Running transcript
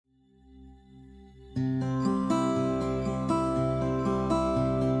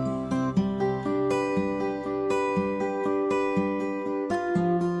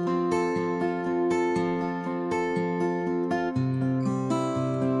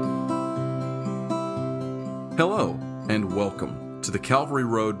Hello, and welcome to the Calvary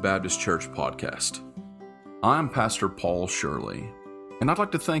Road Baptist Church podcast. I'm Pastor Paul Shirley, and I'd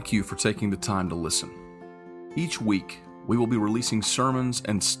like to thank you for taking the time to listen. Each week, we will be releasing sermons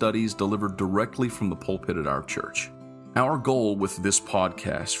and studies delivered directly from the pulpit at our church. Our goal with this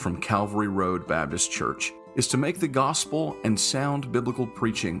podcast from Calvary Road Baptist Church is to make the gospel and sound biblical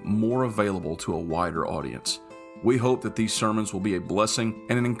preaching more available to a wider audience. We hope that these sermons will be a blessing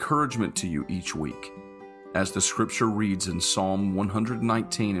and an encouragement to you each week. As the scripture reads in Psalm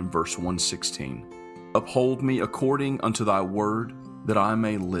 119 and verse 116, "Uphold me according unto thy word, that I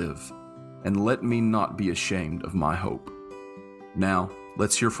may live, and let me not be ashamed of my hope." Now,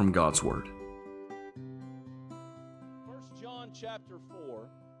 let's hear from God's word. 1 John chapter 4,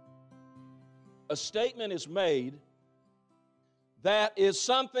 a statement is made that is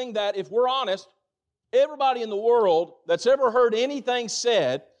something that, if we're honest, everybody in the world that's ever heard anything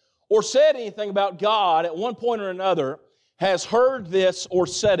said or said anything about God at one point or another has heard this or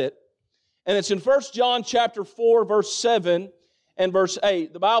said it. And it's in 1 John chapter 4, verse 7 and verse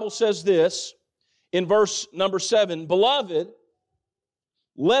 8. The Bible says this in verse number 7, "Beloved,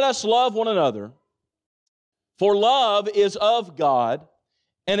 let us love one another, for love is of God,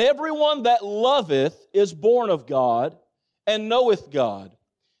 and everyone that loveth is born of God and knoweth God."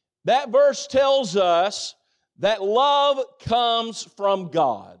 That verse tells us that love comes from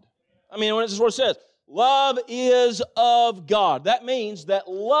God. I mean, this is what it says. Love is of God. That means that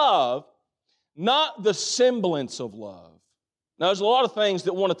love, not the semblance of love. Now, there's a lot of things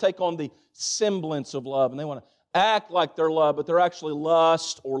that want to take on the semblance of love, and they want to act like they're love, but they're actually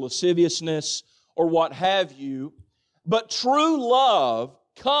lust or lasciviousness or what have you. But true love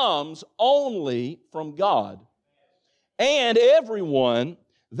comes only from God. And everyone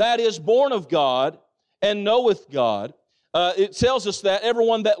that is born of God and knoweth God, it tells us that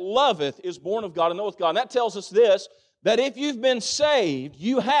everyone that loveth is born of God and knoweth God. And that tells us this, that if you've been saved,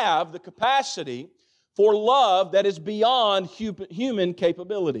 you have the capacity for love that is beyond human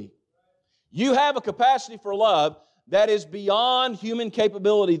capability. You have a capacity for love that is beyond human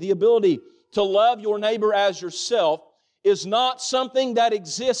capability. The ability to love your neighbor as yourself is not something that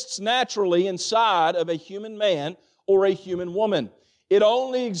exists naturally inside of a human man or a human woman. It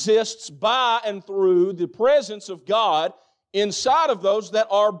only exists by and through the presence of God inside of those that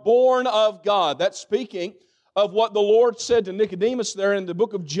are born of God. That's speaking of what the Lord said to Nicodemus there in the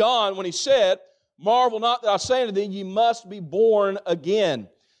book of John when He said, "Marvel not that I say unto thee, ye must be born again."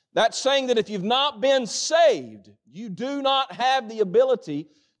 That's saying that if you've not been saved, you do not have the ability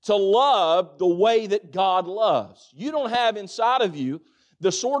to love the way that God loves. You don't have inside of you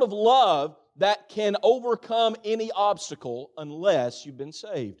the sort of love that can overcome any obstacle unless you've been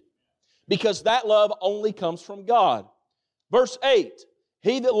saved. Because that love only comes from God. Verse 8,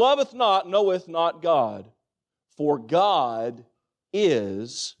 "He that loveth not knoweth not God, for God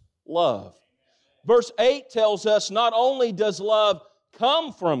is love." Verse 8 tells us not only does love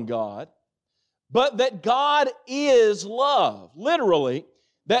come from God, but that God is love. Literally,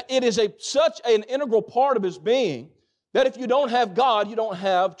 that it is such an integral part of His being that if you don't have God, you don't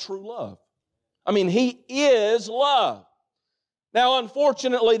have true love. I mean, He is love. Now,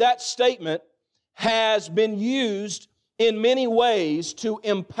 unfortunately, that statement has been used in many ways to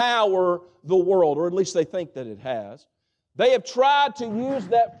empower the world, or at least they think that it has. They have tried to use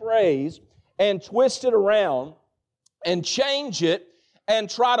that phrase and twist it around and change it and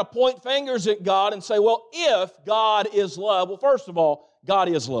try to point fingers at God and say, well, if God is love, well, first of all, God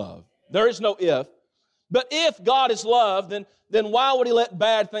is love. There is no if. But if God is love, then why would He let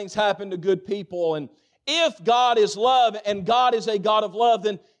bad things happen to good people? And if God is love and God is a God of love,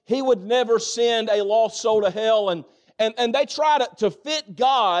 then He would never send a lost soul to hell. And they try to fit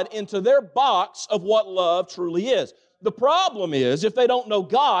God into their box of what love truly is. The problem is, if they don't know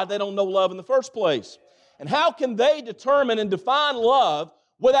God, they don't know love in the first place. And how can they determine and define love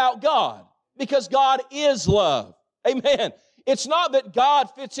without God? Because God is love. Amen. It's not that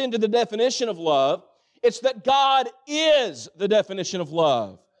God fits into the definition of love. It's that God is the definition of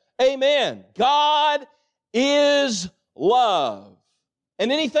love. Amen. God is love.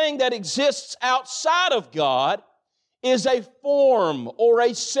 And anything that exists outside of God is a form or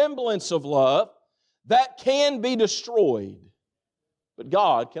a semblance of love that can be destroyed. But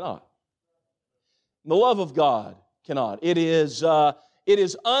God cannot. The love of God cannot. It is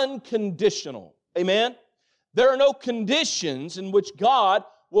unconditional. Amen? There are no conditions in which God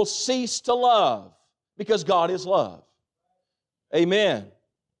will cease to love, because God is love. Amen.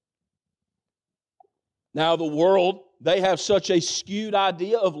 Now, the world, they have such a skewed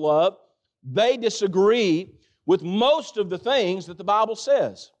idea of love, they disagree with most of the things that the Bible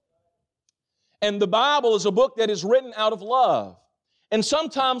says. And the Bible is a book that is written out of love. And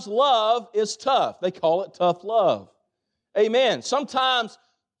sometimes love is tough. They call it tough love. Amen. Sometimes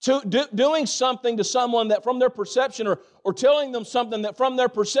doing something to someone that from their perception or telling them something that from their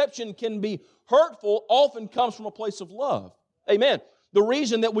perception can be hurtful often comes from a place of love. Amen. The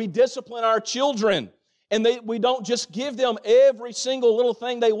reason that we discipline our children and we don't just give them every single little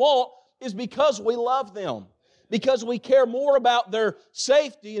thing they want is because we love them. Because we care more about their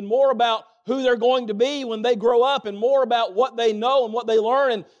safety and more about who they're going to be when they grow up and more about what they know and what they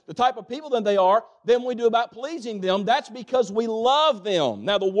learn and the type of people that they are than we do about pleasing them. That's because we love them.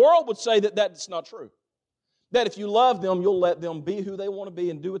 Now, the world would say that that's not true. That if you love them, you'll let them be who they want to be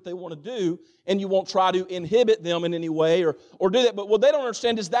and do what they want to do, and you won't try to inhibit them in any way or do that. But what they don't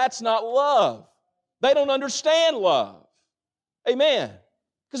understand is that's not love. They don't understand love. Amen.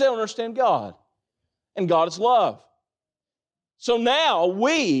 Because they don't understand God. And God is love. So now,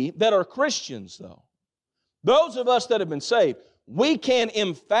 we that are Christians, though, those of us that have been saved, we can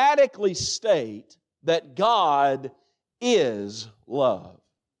emphatically state that God is love.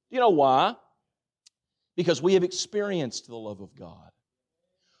 Do you know why? Because we have experienced the love of God.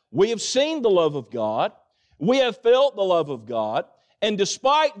 We have seen the love of God. We have felt the love of God. And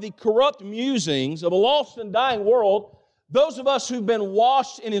despite the corrupt musings of a lost and dying world, those of us who've been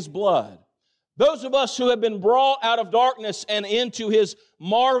washed in His blood, those of us who have been brought out of darkness and into His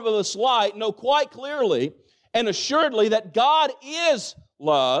marvelous light know quite clearly and assuredly that God is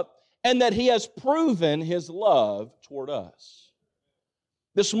love and that He has proven His love toward us.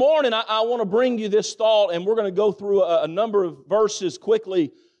 This morning, I want to bring you this thought, and we're going to go through a number of verses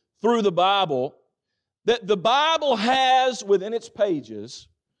quickly through the Bible, that the Bible has within its pages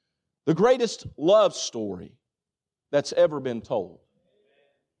the greatest love story that's ever been told.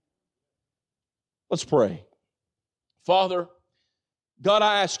 Let's pray. Father, God,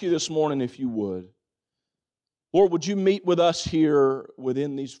 I ask you this morning if you would. Lord, would you meet with us here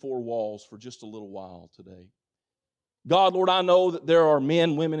within these four walls for just a little while today? God, Lord, I know that there are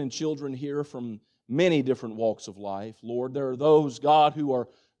men, women, and children here from many different walks of life. Lord, there are those, God, who are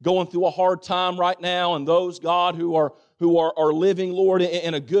going through a hard time right now, and those, God, who are living, Lord,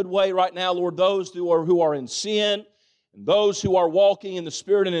 in a good way right now. Lord, those who are in sin, and those who are walking in the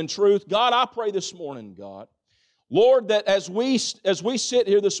Spirit and in truth. God, I pray this morning, God, Lord, that as we sit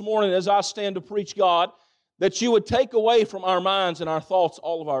here this morning, as I stand to preach, God, that you would take away from our minds and our thoughts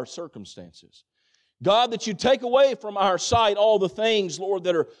all of our circumstances. God, that you take away from our sight all the things, Lord,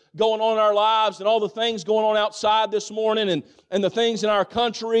 that are going on in our lives and all the things going on outside this morning and the things in our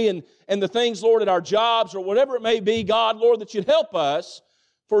country and the things, Lord, at our jobs or whatever it may be, God, Lord, that you'd help us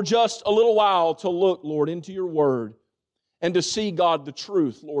for just a little while to look, Lord, into your word and to see, God, the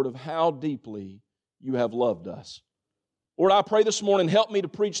truth, Lord, of how deeply you have loved us. Lord, I pray this morning, help me to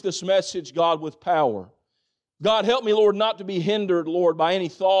preach this message, God, with power. God, help me, Lord, not to be hindered, Lord, by any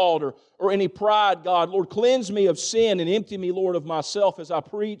thought or any pride, God. Lord, cleanse me of sin and empty me, Lord, of myself as I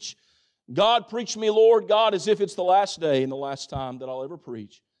preach. God, preach me, Lord, God, as if it's the last day and the last time that I'll ever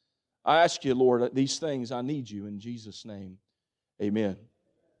preach. I ask you, Lord, these things, I need you in Jesus' name. Amen.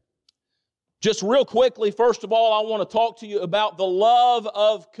 Just real quickly, first of all, I want to talk to you about the love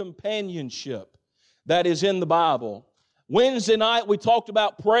of companionship that is in the Bible. Wednesday night, we talked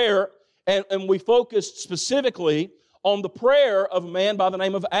about prayer, and we focused specifically on the prayer of a man by the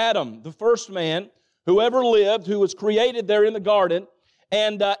name of Adam, the first man who ever lived, who was created there in the garden.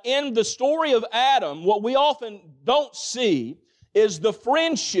 And in the story of Adam, what we often don't see is the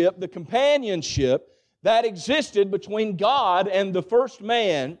friendship, the companionship that existed between God and the first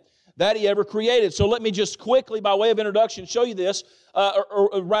man that He ever created. So let me just quickly, by way of introduction, show you this, or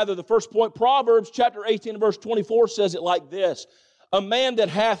rather the first point. Proverbs chapter 18 verse 24 says it like this: a man that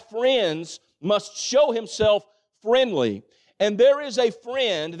hath friends must show himself friendly, and there is a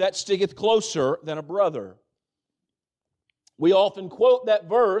friend that sticketh closer than a brother. We often quote that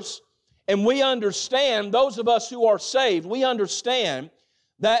verse, and we understand, those of us who are saved, we understand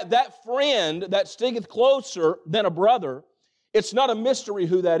that that friend that sticketh closer than a brother, it's not a mystery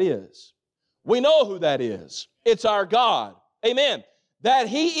who that is. We know who that is. It's our God. Amen. That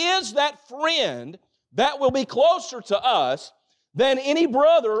He is that friend that will be closer to us than any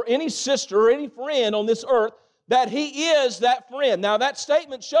brother, any sister, or any friend on this earth, that He is that friend. Now that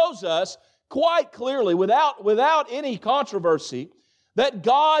statement shows us quite clearly, without any controversy, that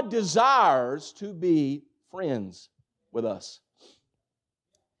God desires to be friends with us.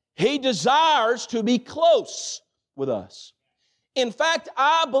 He desires to be close with us. In fact,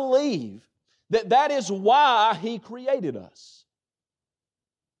 I believe that that is why He created us,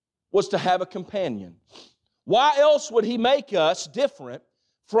 was to have a companion. Why else would He make us different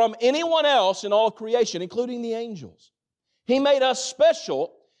from anyone else in all creation, including the angels. He made us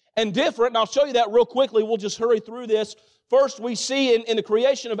special and different, and I'll show you that real quickly. We'll just hurry through this. First, we see in the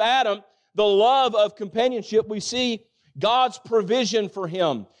creation of Adam the love of companionship. We see God's provision for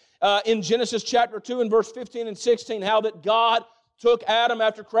him. In Genesis chapter 2 and verse 15 and 16, how that God took Adam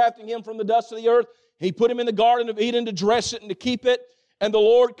after crafting him from the dust of the earth. He put him in the Garden of Eden to dress it and to keep it. And the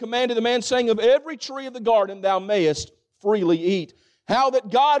Lord commanded the man, saying, of every tree of the garden thou mayest freely eat. How that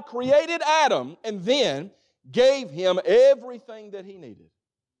God created Adam and then gave him everything that he needed.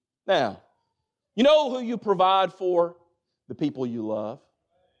 Now, you know who you provide for? The people you love.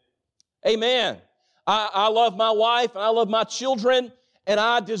 Amen. I love my wife and I love my children, and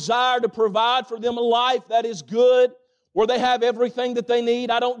I desire to provide for them a life that is good, where they have everything that they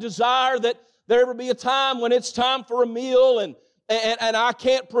need. I don't desire that there ever be a time when it's time for a meal and I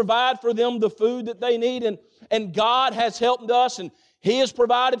can't provide for them the food that they need. And God has helped us and He has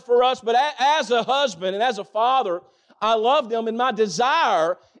provided for us. But as a husband and as a father, I love them, and my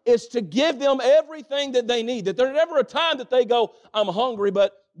desire is to give them everything that they need. That there's never a time that they go, I'm hungry,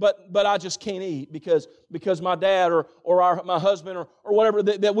 but I just can't eat because my dad or my husband or whatever,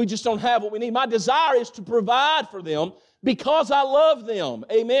 that we just don't have what we need. My desire is to provide for them because I love them.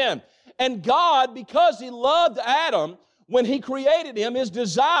 Amen. And God, because He loved Adam, when He created him, His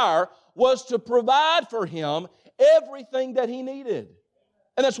desire was to provide for him everything that he needed.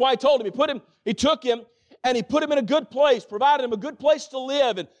 And that's why He told him. He took him and He put him in a good place, provided him a good place to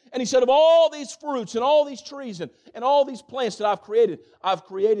live. And He said, of all these fruits and all these trees and all these plants that I've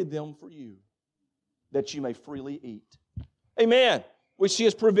created them for you, that you may freely eat. Amen. We see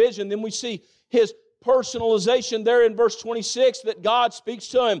His provision. Then we see His personalization there in verse 26, that God speaks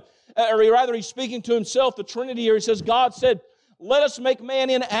to him, or rather He's speaking to Himself, the Trinity here. He says, God said, let us make man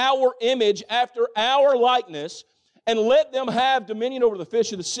in our image, after our likeness, and let them have dominion over the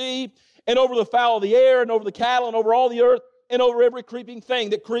fish of the sea, and over the fowl of the air, and over the cattle, and over all the earth, and over every creeping thing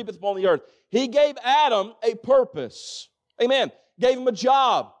that creepeth upon the earth. He gave Adam a purpose. Amen. Gave him a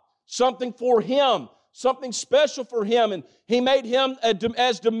job, something for him, something special for him, and He made him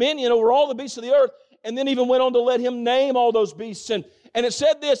as dominion over all the beasts of the earth, and then even went on to let him name all those beasts. And it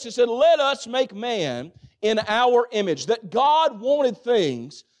said this, it said, let us make man in our image. That God wanted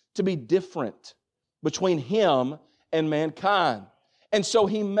things to be different between Him and mankind. And so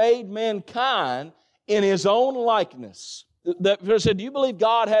He made mankind in His own likeness. That said, do you believe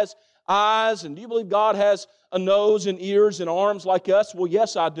God has eyes, and do you believe God has a nose and ears and arms like us? Well,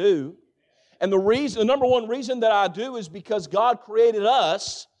 yes, I do. And the number one reason that I do is because God created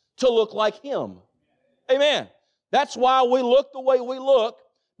us to look like Him. Amen. That's why we look the way we look,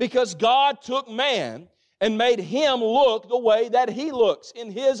 because God took man and made him look the way that he looks, in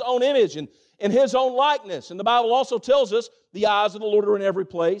His own image and in His own likeness. And the Bible also tells us the eyes of the Lord are in every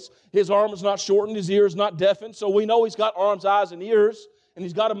place. His arm is not shortened, His ear is not deafened. So we know He's got arms, eyes, and ears, and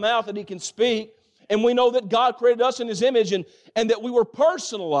He's got a mouth that He can speak. And we know that God created us in His image, and that we were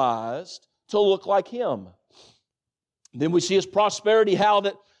personalized to look like Him. Then we see His prosperity, how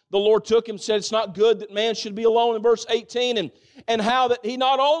that the Lord took him, said it's not good that man should be alone in verse 18, and how that He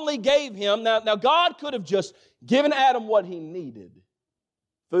not only gave him, now God could have just given Adam what he needed,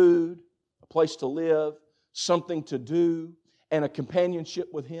 food, a place to live, something to do, and a companionship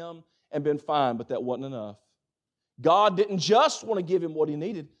with Him, and been fine, but that wasn't enough. God didn't just want to give him what he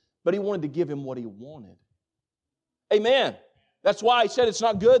needed, but He wanted to give him what he wanted. Amen. That's why He said it's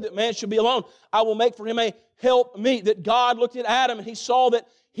not good that man should be alone. I will make for him a helpmeet. That God looked at Adam and He saw that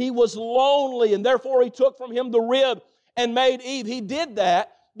he was lonely, and therefore He took from him the rib and made Eve. He did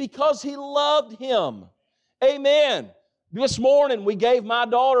that because He loved him. Amen. This morning we gave my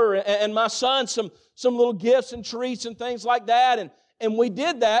daughter and my son some little gifts and treats and things like that, and we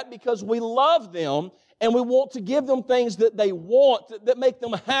did that because we love them and we want to give them things that they want, that make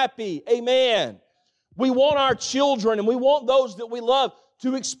them happy. Amen. We want our children and we want those that we love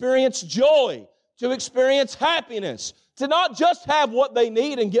to experience joy, to experience happiness, to not just have what they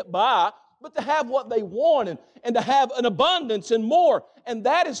need and get by, but to have what they want and to have an abundance and more. And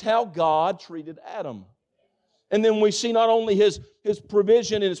that is how God treated Adam. And then we see not only His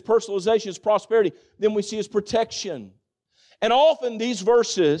provision and His personalization, His prosperity, then we see His protection. And often these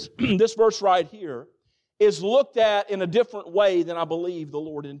verses, this verse right here, is looked at in a different way than I believe the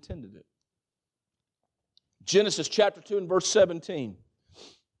Lord intended it. Genesis chapter 2 and verse 17.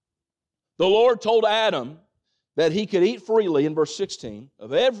 The Lord told Adam that he could eat freely, in verse 16,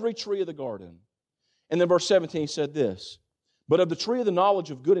 of every tree of the garden. And then verse 17 said this, but of the tree of the knowledge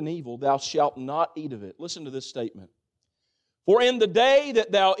of good and evil thou shalt not eat of it. Listen to this statement. For in the day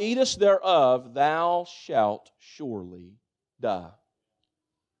that thou eatest thereof, thou shalt surely die.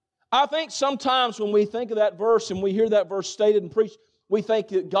 I think sometimes when we think of that verse and we hear that verse stated and preached, we think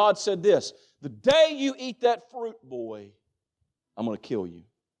that God said this, the day you eat that fruit, boy, I'm going to kill you.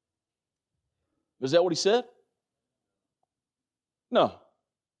 Is that what He said? No.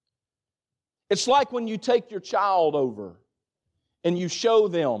 It's like when you take your child over and you show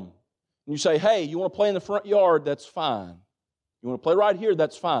them, and you say, hey, you want to play in the front yard? That's fine. You want to play right here?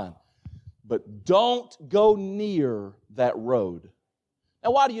 That's fine. But don't go near that road.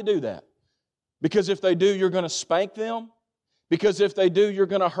 Now, why do you do that? Because if they do, you're going to spank them? Because if they do, you're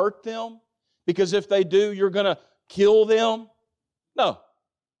going to hurt them? Because if they do, you're going to kill them? No.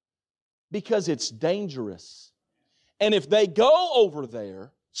 Because it's dangerous. And if they go over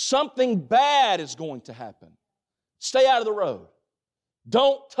there, something bad is going to happen. Stay out of the road.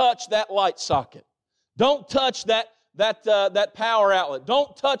 Don't touch that light socket. Don't touch that power outlet.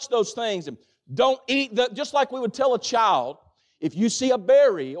 Don't touch those things. And don't eat just like we would tell a child, if you see a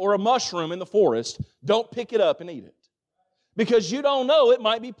berry or a mushroom in the forest, don't pick it up and eat it. Because you don't know, it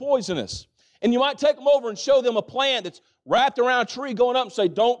might be poisonous. And you might take them over and show them a plant that's wrapped around a tree going up and say,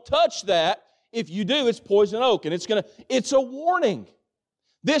 don't touch that. If you do, it's poison oak. And it's a warning.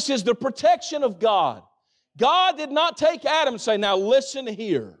 This is the protection of God. God did not take Adam and say, now listen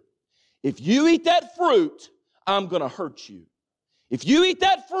here. If you eat that fruit, I'm going to hurt you. If you eat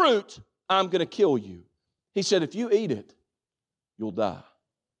that fruit, I'm going to kill you. He said, if you eat it, you'll die.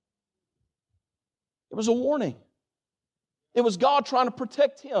 It was a warning. It was God trying to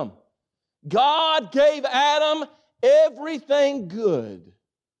protect him. God gave Adam everything good,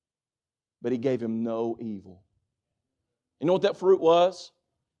 but He gave him no evil. You know what that fruit was?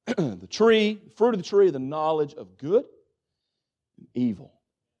 The fruit of the tree, the knowledge of good and evil.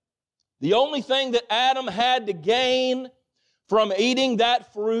 The only thing that Adam had to gain from eating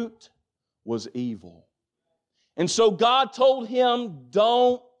that fruit was evil. And so God told him,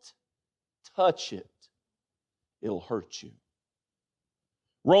 don't touch it. It'll hurt you.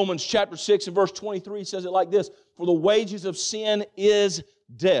 Romans chapter 6 and verse 23 says it like this, for the wages of sin is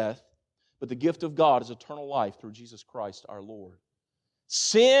death, but the gift of God is eternal life through Jesus Christ our Lord.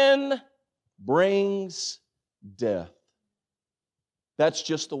 Sin brings death. That's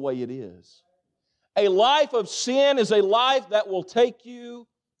just the way it is. A life of sin is a life that will take you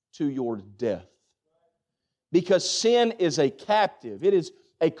to your death. Because sin is a captive. It is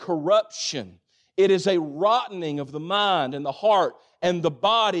a corruption. It is a rottening of the mind and the heart and the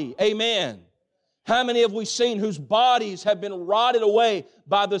body. Amen. How many have we seen whose bodies have been rotted away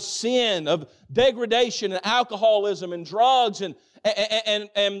by the sin of degradation and alcoholism and drugs and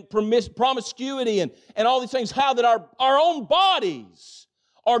promiscuity and all these things? How that our own bodies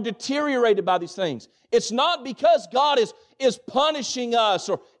are deteriorated by these things. It's not because God is punishing us,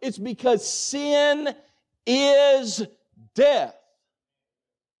 or it's because sin is death.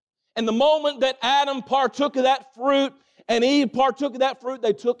 And the moment that Adam partook of that fruit and Eve partook of that fruit,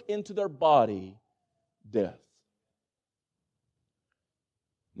 they took into their body death.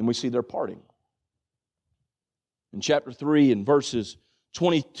 And we see their parting. In chapter 3 and verses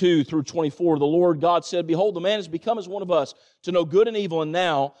 22 through 24, the Lord God said, behold, the man has become as one of us to know good and evil, and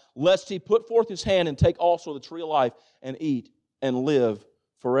now, lest he put forth his hand and take also the tree of life and eat and live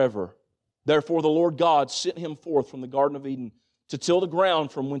forever. Therefore the Lord God sent him forth from the Garden of Eden to till the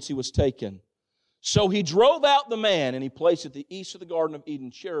ground from whence he was taken. So he drove out the man, and he placed at the east of the Garden of Eden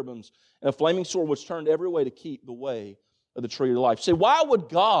cherubims and a flaming sword which turned every way to keep the way of the tree of life. See, why would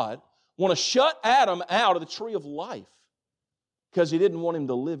God want to shut Adam out of the tree of life? Because He didn't want him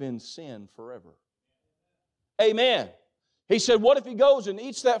to live in sin forever. Amen. He said, what if he goes and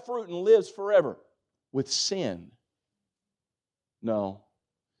eats that fruit and lives forever with sin? No.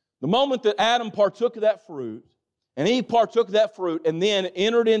 The moment that Adam partook of that fruit, and Eve partook of that fruit, and then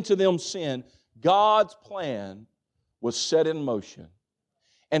entered into them sin, God's plan was set in motion.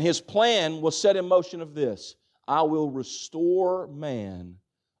 And His plan was set in motion of this: I will restore man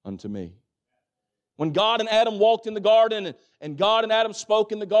unto me. When God and Adam walked in the garden, and God and Adam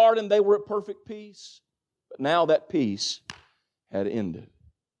spoke in the garden, they were at perfect peace. But now that peace had ended.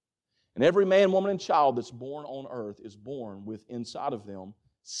 And every man, woman, and child that's born on earth is born with inside of them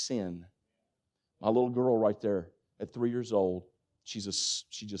sin. My little girl right there at 3 years old, she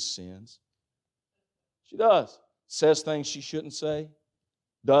just sins. She does. Says things she shouldn't say.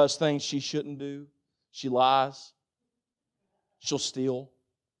 Does things she shouldn't do. She lies. She'll steal.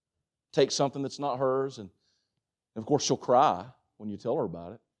 Take something that's not hers. And of course, she'll cry when you tell her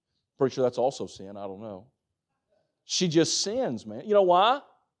about it. Pretty sure that's also sin. I don't know. She just sins, man. You know why?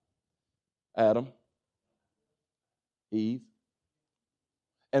 Adam, Eve.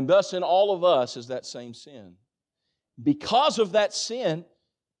 And thus in all of us is that same sin. Because of that sin,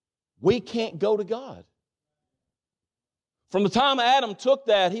 we can't go to God. From the time Adam took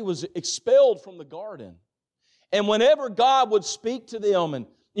that, he was expelled from the garden. And whenever God would speak to them, and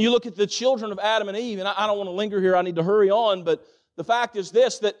you look at the children of Adam and Eve, and I don't want to linger here, I need to hurry on, but the fact is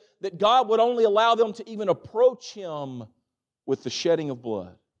this, that God would only allow them to even approach Him with the shedding of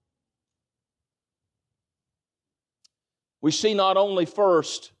blood. We see not only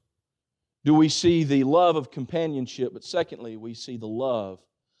first do we see the love of companionship, but secondly, we see the love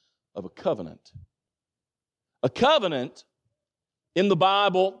of a covenant. A covenant in the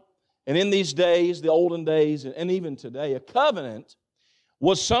Bible and in these days, the olden days, and even today, a covenant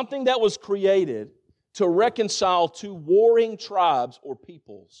was something that was created to reconcile two warring tribes or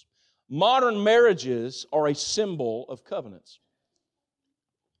peoples. Modern marriages are a symbol of covenants.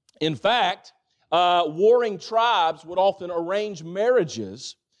 In fact, warring tribes would often arrange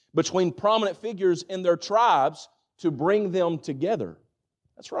marriages between prominent figures in their tribes to bring them together.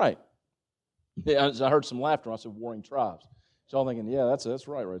 That's right. Yeah, I heard some laughter when I said warring tribes. So I'm thinking, yeah, that's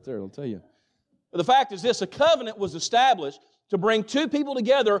right there, I'll tell you. But the fact is this, a covenant was established to bring two people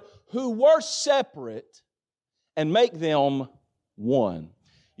together who were separate and make them one.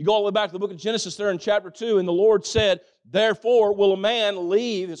 You go all the way back to the book of Genesis there in chapter 2, and the Lord said, therefore will a man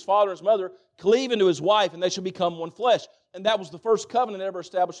leave his father and his mother, cleave into his wife, and they shall become one flesh. And that was the first covenant ever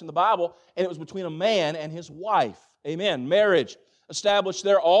established in the Bible, and it was between a man and his wife. Amen. Marriage established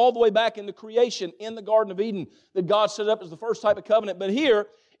there all the way back into creation in the Garden of Eden that God set up as the first type of covenant. But here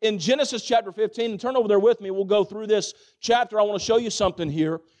in Genesis chapter 15, and turn over there with me, we'll go through this chapter. I want to show you something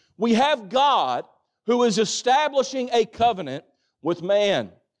here. We have God who is establishing a covenant with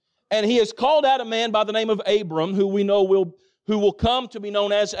man. And He has called out a man by the name of Abram, who we know will come to be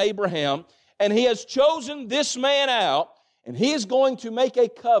known as Abraham. And He has chosen this man out, and He is going to make a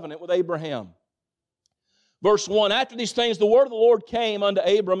covenant with Abraham. Verse 1, after these things, the word of the Lord came unto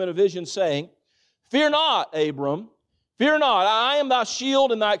Abram in a vision, saying, fear not, Abram, fear not, I am thy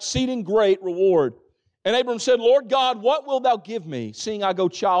shield and thy exceeding great reward. And Abram said, Lord God, what wilt thou give me, seeing I go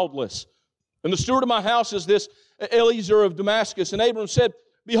childless? And the steward of my house is this Eliezer of Damascus. And Abram said,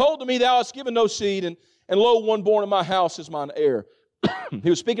 behold, to me thou hast given no seed, and lo, one born in my house is mine heir. He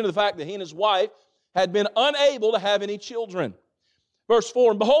was speaking to the fact that he and his wife had been unable to have any children. Verse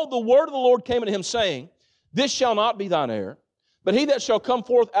 4, and behold, the word of the Lord came unto him, saying, this shall not be thine heir, but he that shall come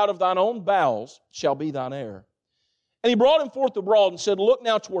forth out of thine own bowels shall be thine heir. And he brought him forth abroad and said, look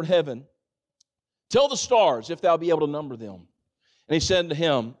now toward heaven, tell the stars if thou be able to number them. And he said to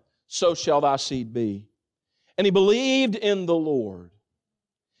him, so shall thy seed be. And he believed in the Lord,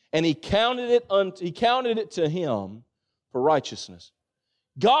 and he counted it to him for righteousness.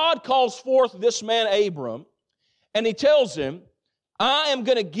 God calls forth this man Abram, and He tells him, I am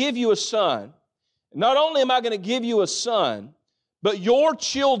going to give you a son. Not only am I going to give you a son, but your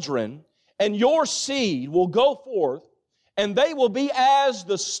children and your seed will go forth, and they will be as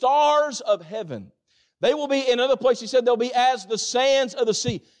the stars of heaven. They will be, in another place He said, they'll be as the sands of the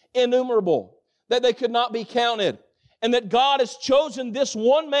sea, innumerable, that they could not be counted. And that God has chosen this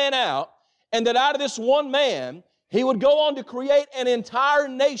one man out, and that out of this one man, He would go on to create an entire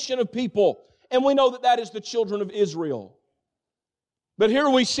nation of people. And we know that that is the children of Israel. But here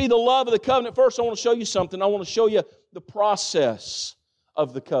we see the love of the covenant. First, I want to show you something. I want to show you the process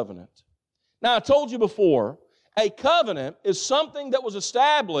of the covenant. Now, I told you before, a covenant is something that was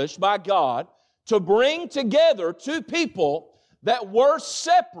established by God to bring together two people that were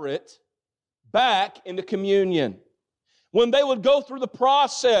separate back into communion. When they would go through the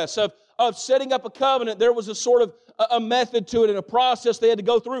process of setting up a covenant, there was a sort of a method to it and a process they had to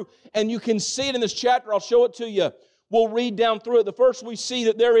go through. And you can see it in this chapter. I'll show it to you. We'll read down through it. The first we see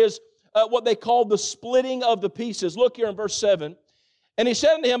that there is what they call the splitting of the pieces. Look here in verse 7. And he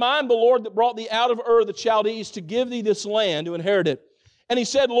said unto him, I am the Lord that brought thee out of Ur the Chaldees to give thee this land to inherit it. And he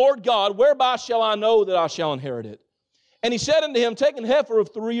said, Lord God, whereby shall I know that I shall inherit it? And he said unto him, take an heifer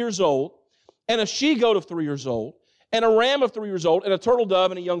of 3 years old, and a she-goat of 3 years old, and a ram of 3 years old, and a turtle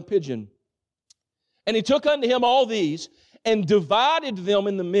dove, and a young pigeon. And he took unto him all these, and divided them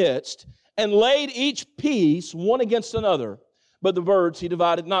in the midst, and laid each piece one against another. But the birds he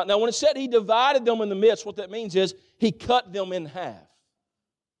divided not. Now when it said he divided them in the midst, what that means is he cut them in half.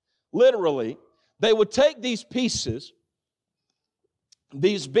 Literally, they would take these pieces,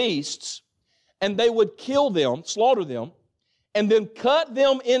 these beasts, and they would kill them, slaughter them, and then cut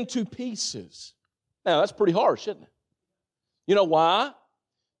them into pieces. Now that's pretty harsh, isn't it? You know why?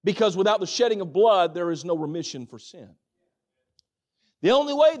 Because without the shedding of blood, there is no remission for sin. The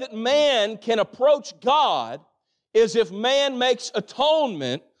only way that man can approach God is if man makes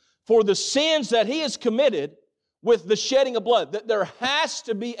atonement for the sins that he has committed with the shedding of blood, that there has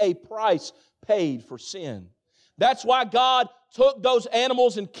to be a price paid for sin. That's why God took those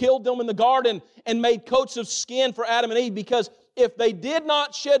animals and killed them in the garden and made coats of skin for Adam and Eve, because if they did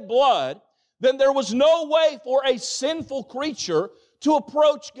not shed blood, then there was no way for a sinful creature to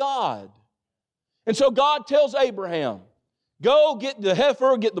approach God. And so God tells Abraham, go get the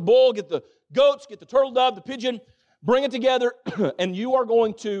heifer, get the bull, get the goats, get the turtle dove, the pigeon, bring it together, and you are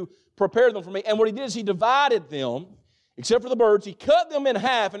going to prepare them for me. And what he did is he divided them, except for the birds. He cut them in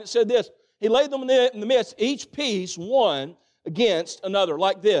half, and it said this. He laid them in the midst, each piece one against another,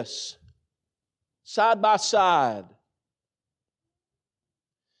 like this, side by side.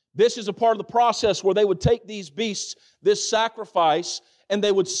 This is a part of the process where they would take these beasts, this sacrifice, and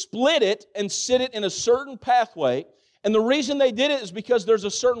they would split it and sit it in a certain pathway. And the reason they did it is because there's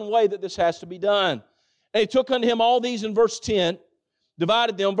a certain way that this has to be done. And he took unto him all these in verse 10,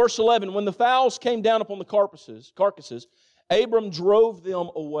 divided them. Verse 11, when the fowls came down upon the carcasses, Abram drove them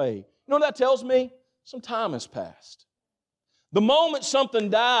away. You know what that tells me? Some time has passed. The moment something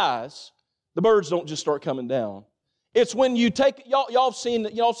dies, the birds don't just start coming down. It's when you take, y'all have seen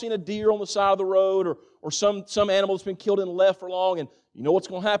a deer on the side of the road, or some animal that's been killed and left for long, and you know what's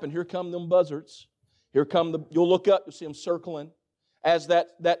going to happen. Here come them buzzards. You'll look up, you'll see them circling as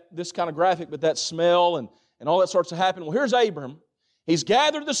this kind of graphic, but that smell and all that starts to happen. Well, here's Abram. He's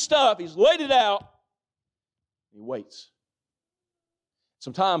gathered the stuff, he's laid it out, he waits.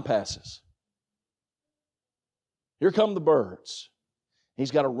 Some time passes. Here come the birds.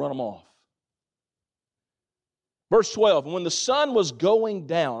 He's got to run them off. Verse 12, and when the sun was going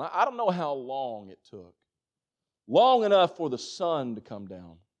down, I don't know how long it took. Long enough for the sun to come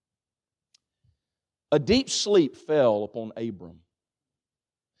down. A deep sleep fell upon Abram.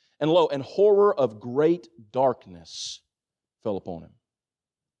 And lo, and horror of great darkness fell upon him.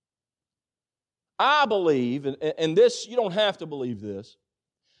 I believe, and this, you don't have to believe this,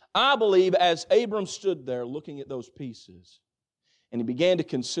 I believe as Abram stood there looking at those pieces, and he began to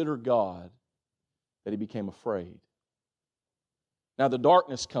consider God, that he became afraid. Now the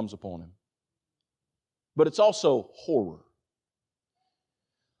darkness comes upon him, but it's also horror.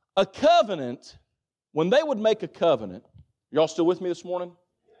 A covenant, when they would make a covenant, y'all still with me this morning?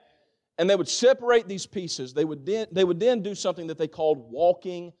 And they would separate these pieces, they would then do something that they called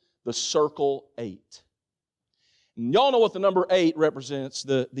walking the circle 8. And y'all know what the number 8 represents,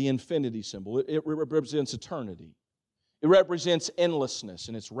 the infinity symbol. It represents eternity. It represents endlessness,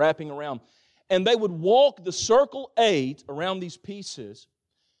 and it's wrapping around. And they would walk the circle 8 around these pieces.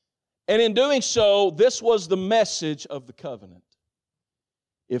 And in doing so, this was the message of the covenant.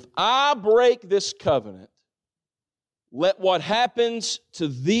 If I break this covenant, let what happens to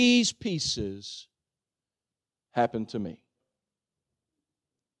these pieces happen to me.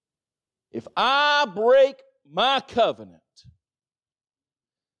 If I break my covenant,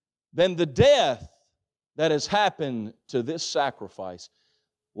 then the death that has happened to this sacrifice,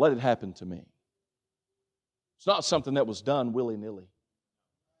 let it happen to me. It's not something that was done willy-nilly.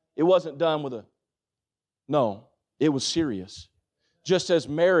 It wasn't done no, it was serious. Just as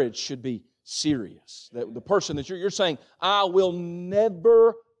marriage should be serious. That the person that you're saying, I will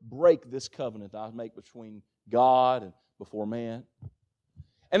never break this covenant I make between God and before man.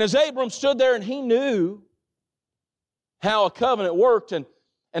 And as Abram stood there and he knew how a covenant worked and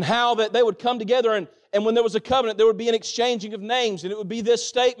how that they would come together, and when there was a covenant, there would be an exchanging of names, and it would be this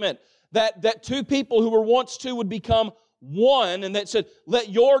statement that two people who were once two would become one, and that said, let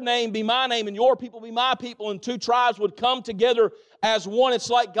your name be my name and your people be my people, and two tribes would come together as one. It's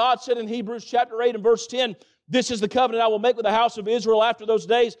like God said in Hebrews chapter 8 and verse 10, this is the covenant I will make with the house of Israel after those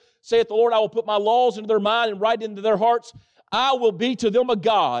days, saith the Lord, I will put my laws into their mind and write into their hearts. I will be to them a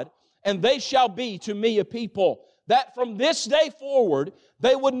God, and they shall be to me a people. That from this day forward,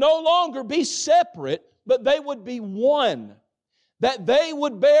 they would no longer be separate, but they would be one. That they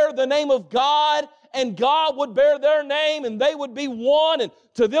would bear the name of God, and God would bear their name, and they would be one, and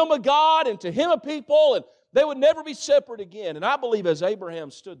to them a God, and to him a people, and they would never be separate again. And I believe as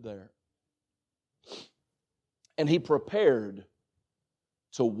Abraham stood there, and he prepared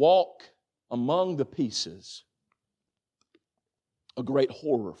to walk among the pieces, a great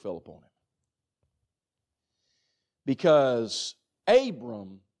horror fell upon him. Because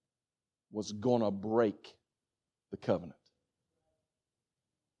Abram was going to break the covenant.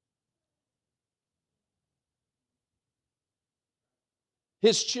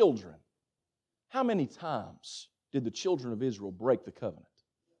 His children, how many times did the children of Israel break the covenant?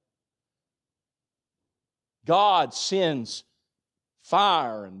 God sends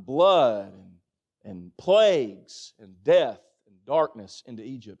fire and blood and plagues and death and darkness into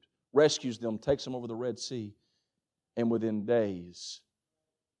Egypt, rescues them, takes them over the Red Sea. And within days,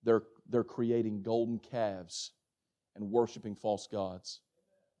 they're creating golden calves and worshiping false gods.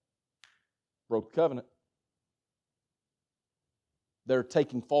 Broke the covenant. They're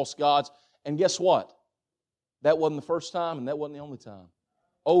taking false gods. And guess what? That wasn't the first time, and that wasn't the only time.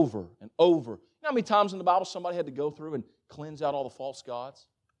 Over and over. You know how many times in the Bible somebody had to go through and cleanse out all the false gods?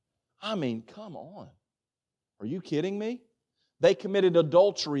 I mean, come on. Are you kidding me? They committed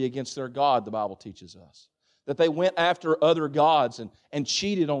adultery against their God, the Bible teaches us. That they went after other gods and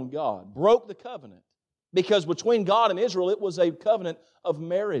cheated on God. Broke the covenant. Because between God and Israel, it was a covenant of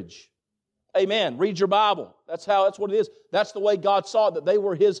marriage. Amen. Read your Bible. That's what it is. That's the way God saw it, that they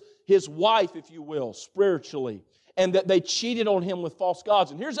were His wife, if you will, spiritually. And that they cheated on Him with false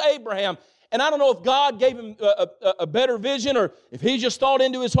gods. And here's Abraham. And I don't know if God gave him a better vision or if he just thought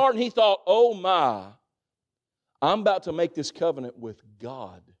into his heart and he thought, oh my, I'm about to make this covenant with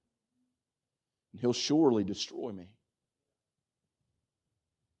God. And He'll surely destroy me.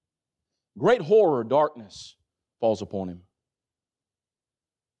 Great horror, darkness falls upon him.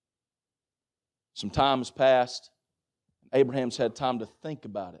 Some time has passed. Abraham's had time to think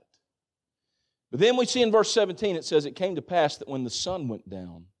about it. But then we see in verse 17, it says, it came to pass that when the sun went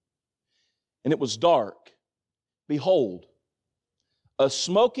down, and it was dark, behold, a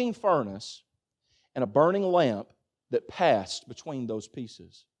smoking furnace and a burning lamp that passed between those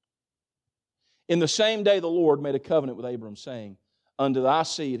pieces. In the same day the Lord made a covenant with Abram, saying, unto thy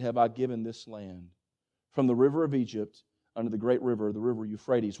seed have I given this land, from the river of Egypt unto the great river, the river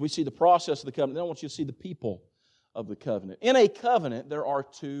Euphrates. We see the process of the covenant. Then I want you to see the people of the covenant. In a covenant, there are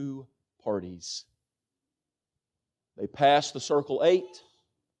two parties. They pass the circle 8.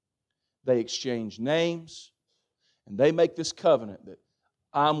 They exchange names. And they make this covenant that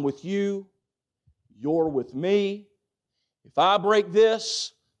I'm with you, you're with me. If I break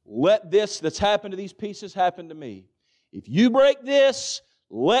this, let this that's happened to these pieces happen to me. If you break this,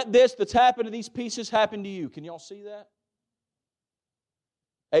 let this that's happened to these pieces happen to you. Can y'all see that?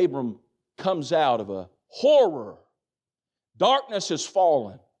 Abram comes out of a horror. Darkness has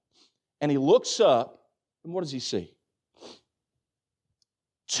fallen. And he looks up, and what does he see?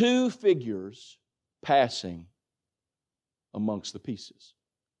 Two figures passing amongst the pieces.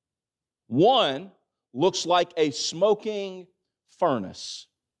 One looks like a smoking furnace.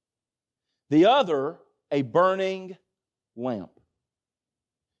 The other, a burning lamp.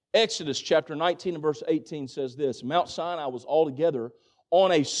 Exodus chapter 19 and verse 18 says this, Mount Sinai was altogether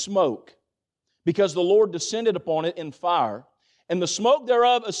on a smoke, because the Lord descended upon it in fire, and the smoke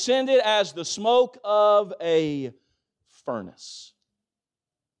thereof ascended as the smoke of a furnace.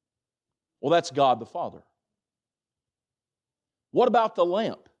 Well, that's God the Father. What about the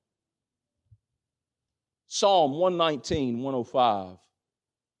lamp? Psalm 119, 105.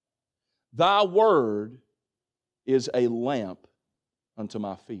 Thy word is a lamp unto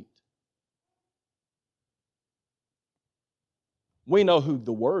my feet. We know who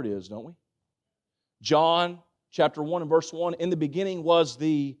the Word is, don't we? John chapter 1 and verse 1, in the beginning was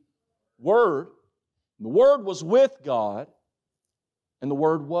the Word. The Word was with God, and the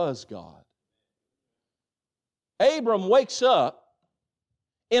Word was God. Abram wakes up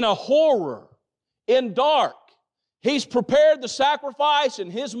in a horror, in dark. He's prepared the sacrifice.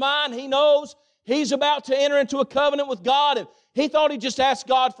 In his mind, he knows he's about to enter into a covenant with God, and he thought he'd just ask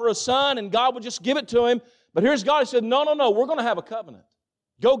God for a son, and God would just give it to him. But here's God. He said, no, we're going to have a covenant.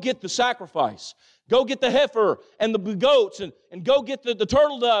 Go get the sacrifice. Go get the heifer and the goats, and go get the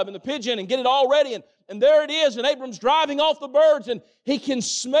turtle dove and the pigeon and get it all ready. And there it is, and Abram's driving off the birds, and he can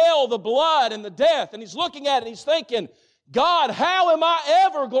smell the blood and the death. And he's looking at it, and he's thinking, God, how am I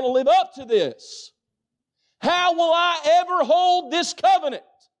ever going to live up to this? How will I ever hold this covenant?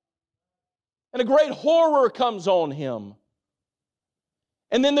 And a great horror comes on him.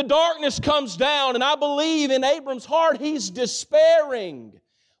 And then the darkness comes down, and I believe in Abram's heart he's despairing.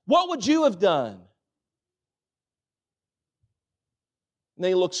 What would you have done? And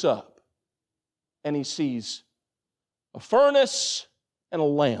then he looks up, and he sees a furnace and a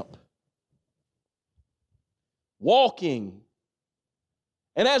lamp walking.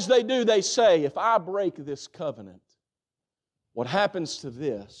 And as they do, they say, if I break this covenant, what happens to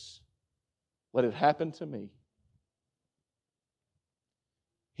this, let it happen to me.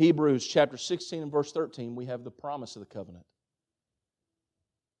 Hebrews chapter 16 and verse 13, we have the promise of the covenant.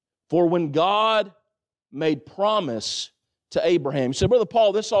 For when God made promise to Abraham, you say, Brother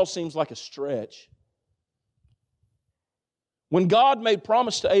Paul, this all seems like a stretch. When God made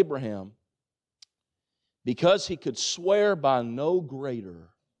promise to Abraham, because he could swear by no greater,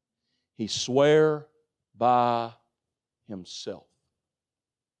 he swore by himself.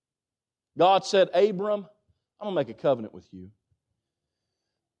 God said, Abram, I'm going to make a covenant with you.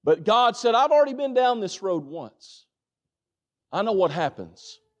 But God said, I've already been down this road once. I know what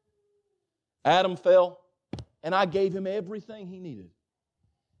happens. Adam fell, and I gave him everything he needed.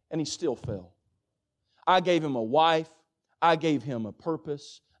 And he still fell. I gave him a wife. I gave him a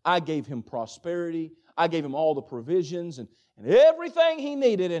purpose. I gave him prosperity. I gave him all the provisions and everything he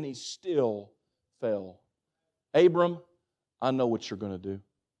needed, and he still fell. Abram, I know what you're going to do.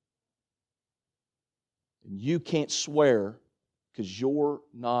 And you can't swear because you're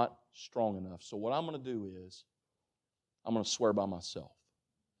not strong enough. So what I'm going to do is, I'm going to swear by myself.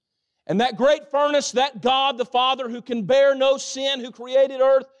 And that great furnace, that God the Father who can bear no sin, who created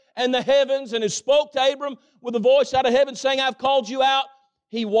earth and the heavens and who spoke to Abram with a voice out of heaven saying, I've called you out,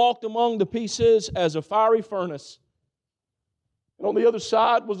 He walked among the pieces as a fiery furnace. And on the other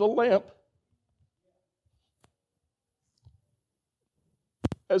side was a lamp.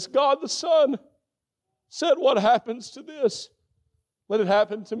 As God the Son said, what happens to this? Let it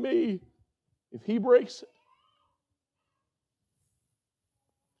happen to me if He breaks it.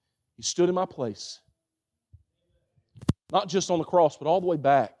 He stood in my place. Not just on the cross, but all the way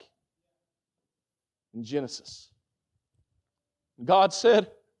back in Genesis. God said,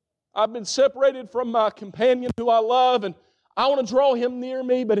 I've been separated from my companion who I love, and I want to draw him near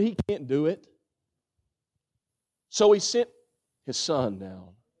me, but he can't do it. So He sent His Son down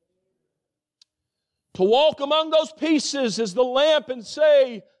to walk among those pieces as the lamp and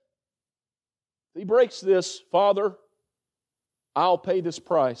say, if He breaks this, Father, I'll pay this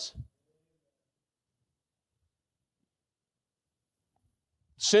price.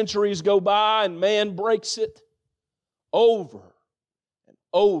 Centuries go by and man breaks it over and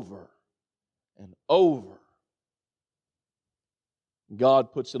over and over.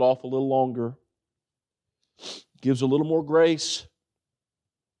 God puts it off a little longer, gives a little more grace.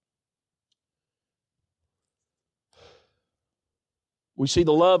 We see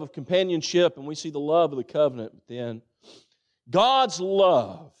the love of companionship and we see the love of the covenant. But then God's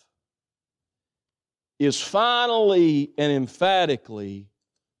love is finally and emphatically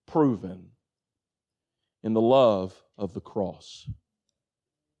proven in the love of the cross.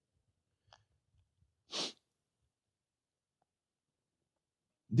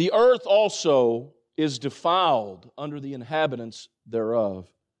 The earth also is defiled under the inhabitants thereof,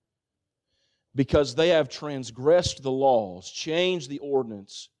 because they have transgressed the laws, changed the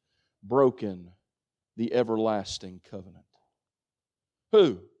ordinance, broken the everlasting covenant.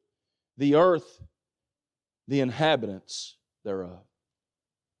 Who? The earth, the inhabitants thereof.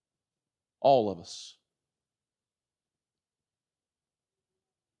 All of us.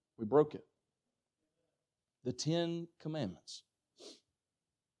 We broke it. The 10 Commandments.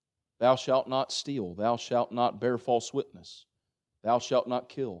 Thou shalt not steal. Thou shalt not bear false witness. Thou shalt not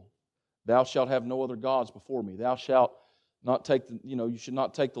kill. Thou shalt have no other gods before me. Thou shalt not take you should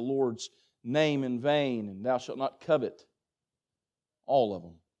not take the Lord's name in vain, and thou shalt not covet. All of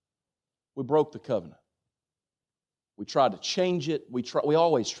them. We broke the covenant. We tried to change it. We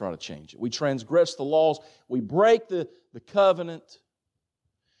always try to change it. We transgress the laws. We break the covenant.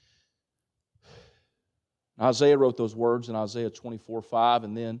 Isaiah wrote those words in Isaiah 24:5,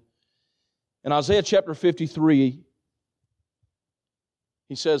 and then in Isaiah chapter 53,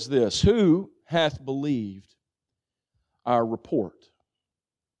 he says this, Who hath believed our report?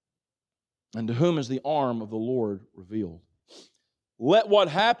 And to whom is the arm of the Lord revealed? Let what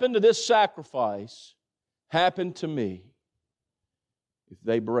happened to this sacrifice happen to me if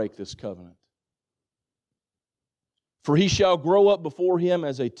they break this covenant. For he shall grow up before him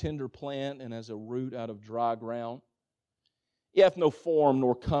as a tender plant and as a root out of dry ground. He hath no form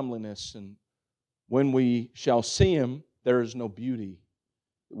nor comeliness, and when we shall see him, there is no beauty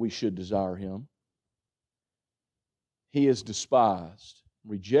that we should desire him. He is despised,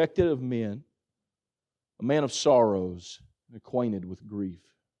 rejected of men, a man of sorrows, and acquainted with grief.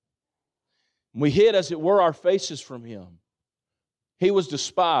 We hid, as it were, our faces from him. He was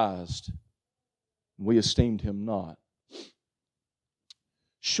despised, and we esteemed him not.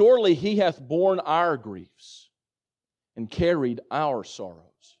 Surely he hath borne our griefs and carried our sorrows.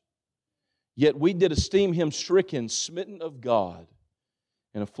 Yet we did esteem him stricken, smitten of God,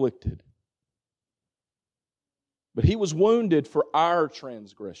 and afflicted. But he was wounded for our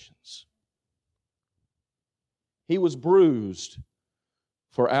transgressions. He was bruised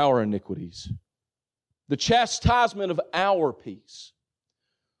for our iniquities. The chastisement of our peace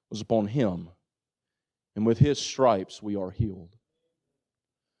was upon him, and with his stripes we are healed.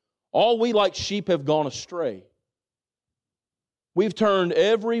 All we like sheep have gone astray. We've turned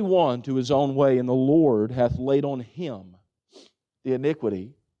every one to his own way, and the Lord hath laid on him the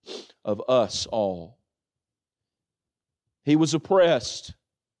iniquity of us all. He was oppressed.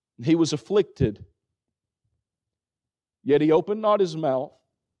 He was afflicted. Yet He opened not His mouth.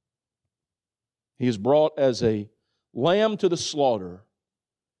 He is brought as a lamb to the slaughter,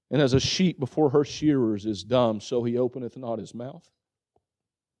 and as a sheep before her shearers is dumb, so He openeth not His mouth.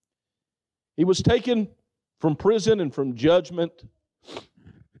 He was taken from prison and from judgment.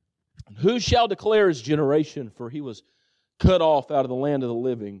 Who shall declare His generation? For He was cut off out of the land of the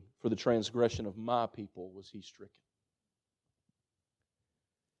living. For the transgression of my people was He stricken.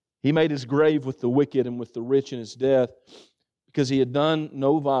 He made His grave with the wicked and with the rich in His death, because He had done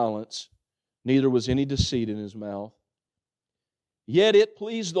no violence, neither was any deceit in His mouth. Yet it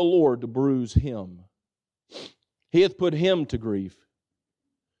pleased the Lord to bruise Him. He hath put Him to grief.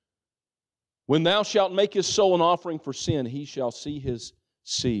 When thou shalt make His soul an offering for sin, He shall see His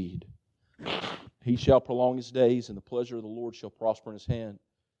seed. He shall prolong His days, and the pleasure of the Lord shall prosper in His hand.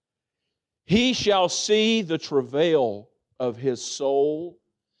 He shall see the travail of His soul,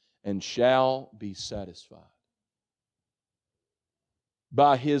 and shall be satisfied.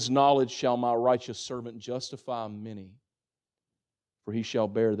 By His knowledge shall my righteous servant justify many, for he shall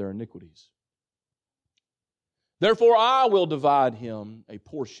bear their iniquities. Therefore I will divide him a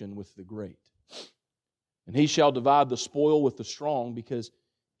portion with the great, and he shall divide the spoil with the strong, because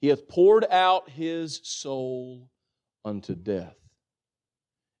he hath poured out his soul unto death.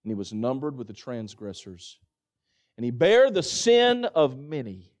 And he was numbered with the transgressors, and he bare the sin of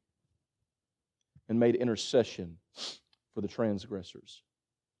many, and made intercession for the transgressors.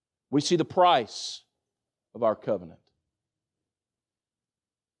 We see the price of our covenant.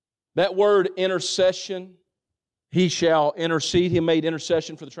 That word intercession, He shall intercede. He made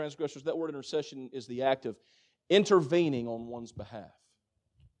intercession for the transgressors. That word intercession is the act of intervening on one's behalf.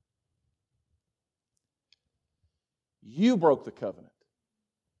 You broke the covenant,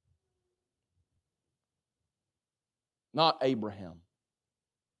 not Abraham.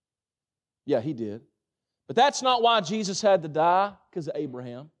 Yeah, he did. But that's not why Jesus had to die, because of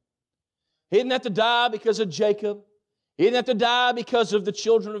Abraham. He didn't have to die because of Jacob. He didn't have to die because of the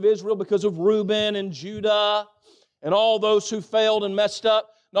children of Israel, because of Reuben and Judah and all those who failed and messed up.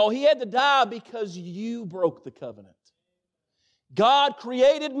 No, He had to die because you broke the covenant. God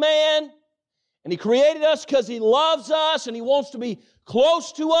created man, and He created us because He loves us and He wants to be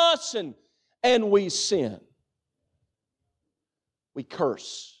close to us, and we sin. We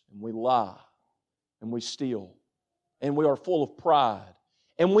curse and we lie and we steal and we are full of pride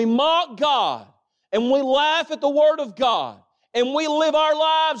and we mock God and we laugh at the Word of God and we live our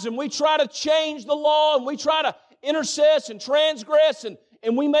lives and we try to change the law and we try to intercess and transgress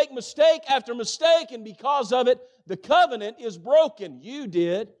and we make mistake after mistake, and because of it, the covenant is broken. You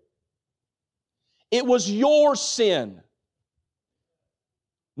did. It was your sin.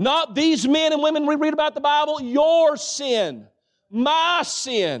 Not these men and women we read about the Bible. Your sin. My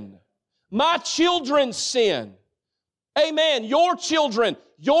sin. My children's sin. Amen. Your children,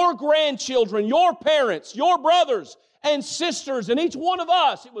 your grandchildren, your parents, your brothers and sisters, and each one of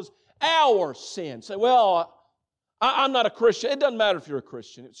us, it was our sin. Say, well, I'm not a Christian. It doesn't matter if you're a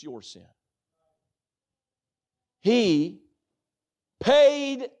Christian. It's your sin. He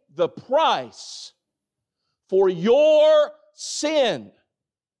paid the price for your sin.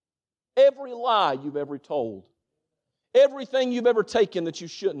 Every lie you've ever told. Everything you've ever taken that you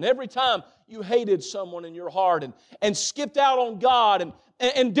shouldn't. Every time you hated someone in your heart and skipped out on God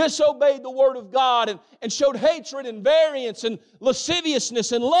and disobeyed the Word of God and showed hatred and variance and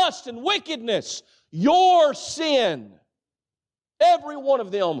lasciviousness and lust and wickedness. Your sin. Every one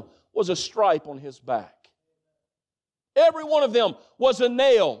of them was a stripe on His back. Every one of them was a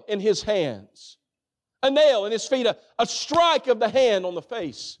nail in His hands. A nail in His feet. A strike of the hand on the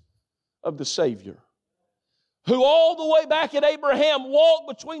face of the Savior, who all the way back at Abraham walked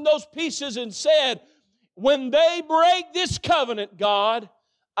between those pieces and said, when they break this covenant, God,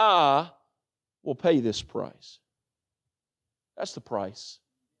 I will pay this price. That's the price.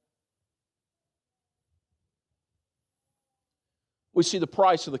 We see the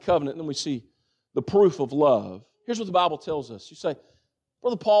price of the covenant, and then we see the proof of love. Here's what the Bible tells us. You say,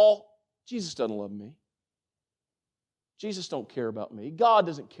 Brother Paul, Jesus doesn't love me. Jesus don't care about me. God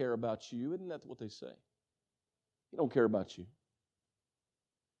doesn't care about you. Isn't that what they say? He don't care about you.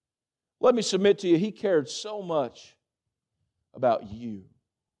 Let me submit to you, He cared so much about you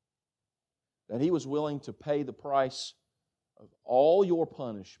that He was willing to pay the price of all your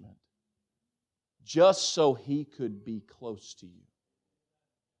punishment just so He could be close to you.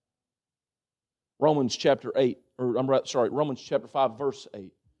 Romans chapter 5, verse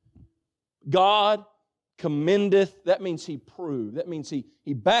 8. God commendeth, that means He proved, that means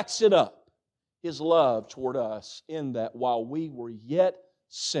He backs it up. His love toward us in that while we were yet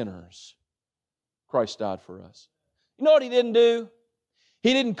sinners, Christ died for us. You know what He didn't do?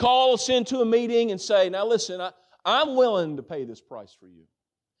 He didn't call us into a meeting and say, now listen, I'm willing to pay this price for you.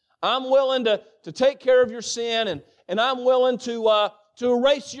 I'm willing to take care of your sin, and I'm willing to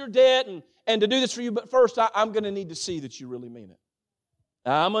erase your debt and to do this for you. But first, I'm going to need to see that you really mean it.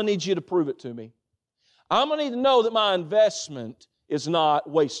 Now, I'm going to need you to prove it to me. I'm going to need to know that my investment is not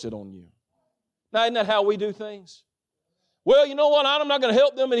wasted on you. Now, isn't that how we do things? Well, you know what? I'm not going to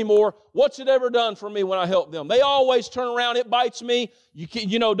help them anymore. What's it ever done for me when I help them? They always turn around. It bites me.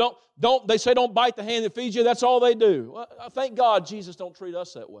 Don't. They say don't bite the hand that feeds you. That's all they do. Well, thank God Jesus don't treat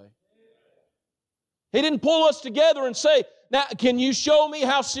us that way. He didn't pull us together and say, now, can you show me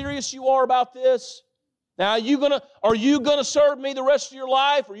how serious you are about this? Now, are you gonna serve me the rest of your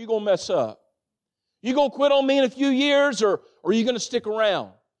life, or are you going to mess up? You going to quit on me in a few years, or are you going to stick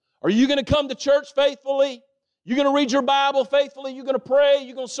around? Are you going to come to church faithfully? You going to read your Bible faithfully? You going to pray?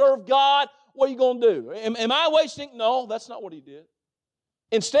 You going to serve God? What are you going to do? Am I wasting? No, that's not what He did.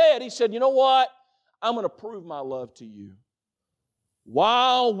 Instead, He said, you know what? I'm going to prove my love to you.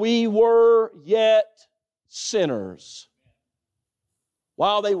 While we were yet sinners,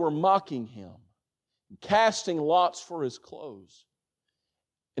 while they were mocking Him, casting lots for His clothes,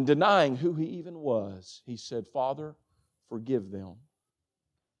 and denying who He even was, He said, Father, forgive them.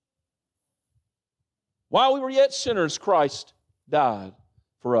 While we were yet sinners, Christ died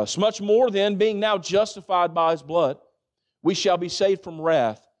for us. Much more then, being now justified by His blood, we shall be saved from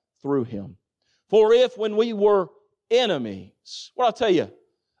wrath through Him. For if when we were enemies, well, I'll tell you,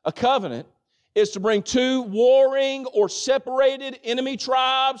 a covenant is to bring two warring or separated enemy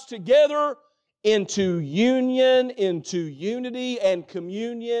tribes together into union, into unity and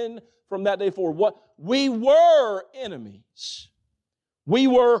communion from that day forward. What we were enemies. We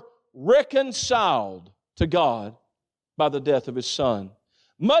were reconciled to God by the death of His Son.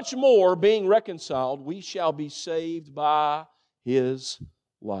 Much more, being reconciled, we shall be saved by His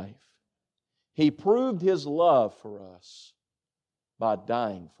life. He proved His love for us by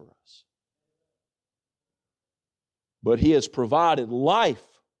dying for us. But He has provided life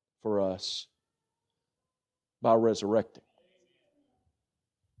for us by resurrecting.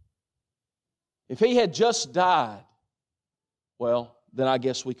 If He had just died, well, then I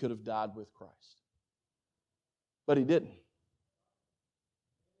guess we could have died with Christ. But He didn't.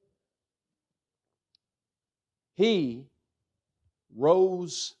 He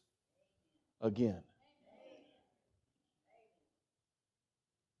rose again.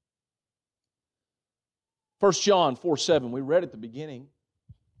 First John 4:7, we read at the beginning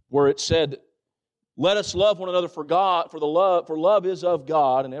where it said, let us love one another for love is of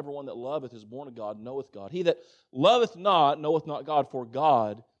God, and everyone that loveth is born of God, knoweth God. He that loveth not, knoweth not God, for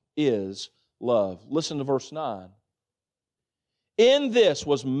God is love. Listen to verse 9. In this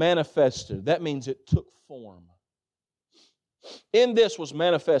was manifested, that means it took form. In this was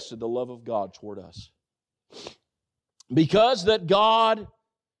manifested the love of God toward us. Because that God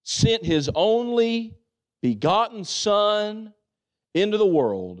sent His only begotten Son into the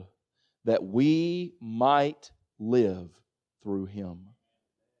world, that we might live through Him.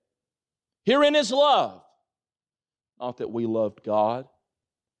 Herein is love. Not that we loved God,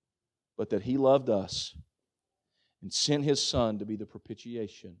 but that He loved us and sent His Son to be the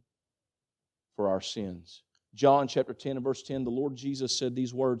propitiation for our sins. John chapter 10 and verse 10, the Lord Jesus said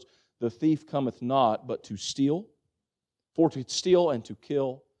these words, the thief cometh not but to steal, for to steal and to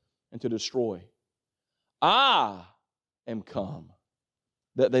kill and to destroy. I am come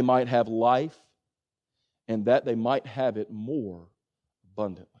that they might have life, and that they might have it more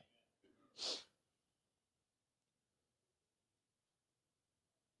abundantly.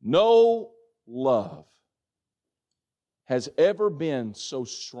 No love has ever been so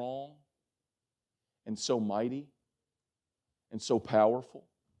strong and so mighty and so powerful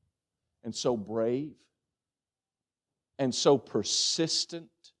and so brave and so persistent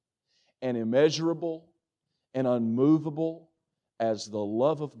and immeasurable and unmovable as the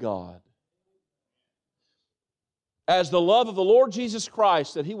love of God. As the love of the Lord Jesus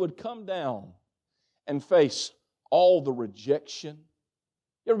Christ, that He would come down and face all the rejection.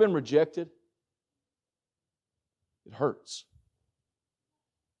 You ever been rejected? It hurts.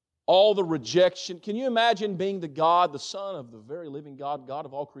 All the rejection. Can you imagine being the God, the Son of the very living God, God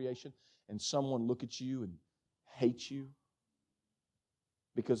of all creation, and someone look at you and hate you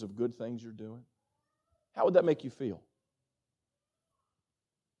because of good things you're doing? How would that make you feel?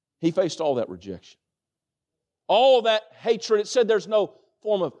 He faced all that rejection. All that hatred. It said there's no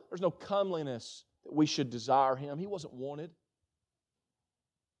comeliness that we should desire Him. He wasn't wanted.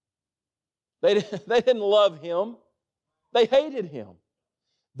 They didn't love Him. They hated Him.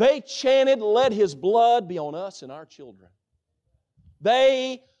 They chanted, "Let His blood be on us and our children."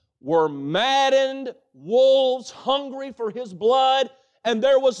 They were maddened wolves, hungry for His blood, and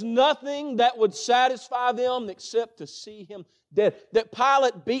there was nothing that would satisfy them except to see Him dead. That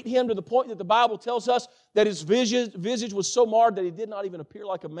Pilate beat Him to the point that the Bible tells us that His visage was so marred that He did not even appear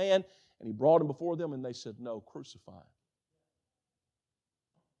like a man, and He brought Him before them, and they said, "No, crucify Him."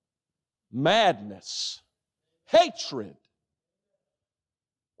 Madness, hatred.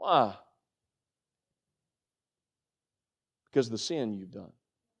 Why? Because of the sin you've done.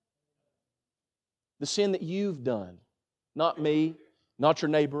 The sin that you've done. Not me, not your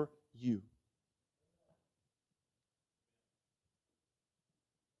neighbor, you.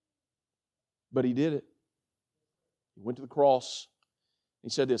 But He did it. He went to the cross. He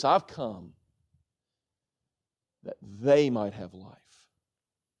said this, "I've come that they might have life."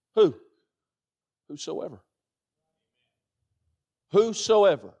 Who? Whosoever.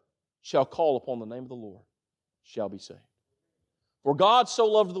 Whosoever shall call upon the name of the Lord shall be saved. For God so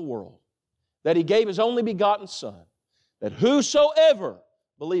loved the world that He gave His only begotten Son, that whosoever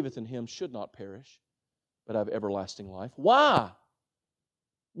believeth in Him should not perish, but have everlasting life. Why?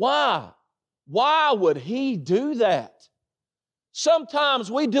 Why? Why would He do that?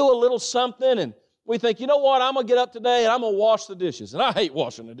 Sometimes we do a little something and we think, you know what, I'm going to get up today and I'm going to wash the dishes. And I hate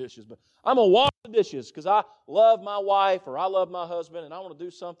washing the dishes, but I'm going to wash the dishes because I love my wife or I love my husband and I want to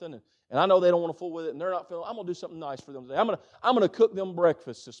do something and I know they don't want to fool with it and they're not feeling, I'm going to do something nice for them today. I'm going to cook them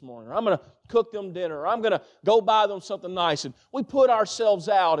breakfast this morning, or I'm going to cook them dinner, or I'm going to go buy them something nice. And we put ourselves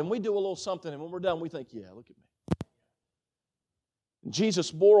out and we do a little something, and when we're done we think, yeah, look at me. And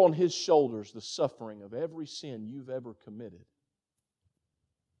Jesus bore on His shoulders the suffering of every sin you've ever committed,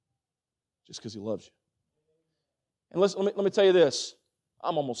 just because He loves you. And let me tell you this.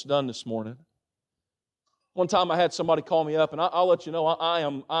 I'm almost done this morning. One time I had somebody call me up, and I'll let you know I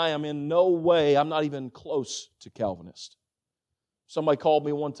am in no way, I'm not even close to Calvinist. Somebody called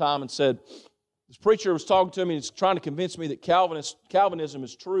me one time and said, this preacher was talking to me and he's trying to convince me that Calvinism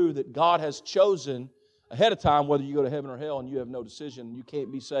is true, that God has chosen ahead of time whether you go to heaven or hell, and you have no decision and you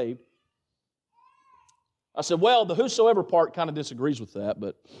can't be saved. I said, well, the whosoever part kind of disagrees with that,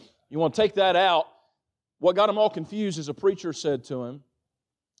 but you want to take that out. What got him all confused is a preacher said to him,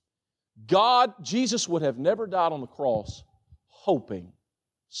 Jesus would have never died on the cross hoping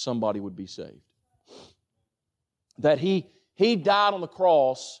somebody would be saved. That He died on the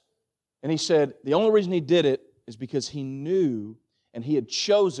cross, and He said the only reason He did it is because He knew and He had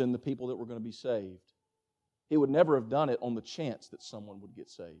chosen the people that were going to be saved. He would never have done it on the chance that someone would get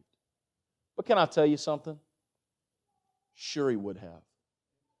saved. But can I tell you something? Sure He would have.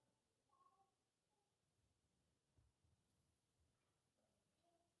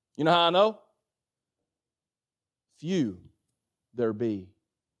 You know how I know? Few there be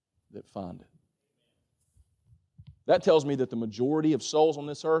that find it. That tells me that the majority of souls on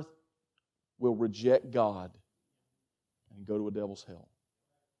this earth will reject God and go to a devil's hell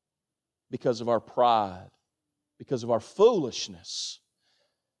because of our pride, because of our foolishness.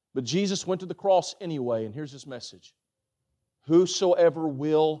 But Jesus went to the cross anyway, and here's His message. Whosoever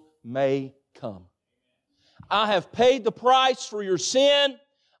will may come. I have paid the price for your sin.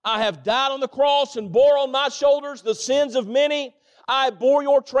 I have died on the cross and bore on my shoulders the sins of many. I bore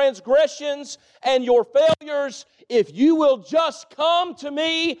your transgressions and your failures. If you will just come to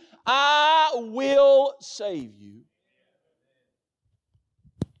me, I will save you.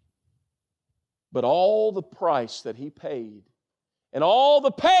 But all the price that He paid and all the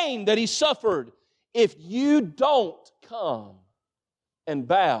pain that He suffered, if you don't come and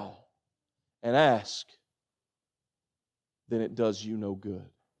bow and ask, then it does you no good.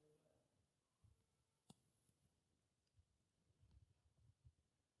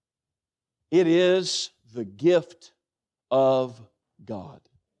 It is the gift of God.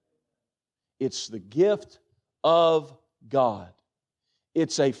 It's the gift of God.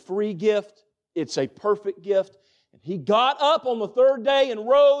 It's a free gift. It's a perfect gift. And He got up on the third day and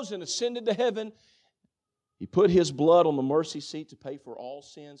rose and ascended to heaven. He put His blood on the mercy seat to pay for all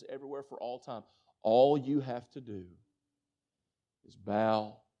sins everywhere for all time. All you have to do is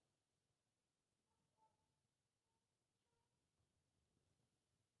bow.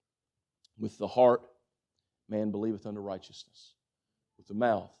 With the heart, man believeth unto righteousness. With the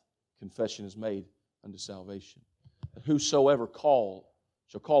mouth, confession is made unto salvation. And whosoever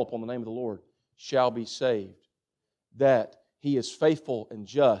shall call upon the name of the Lord shall be saved. That He is faithful and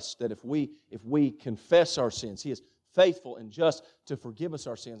just. That if we confess our sins, He is faithful and just to forgive us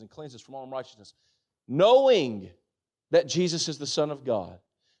our sins and cleanse us from all unrighteousness. Knowing that Jesus is the Son of God.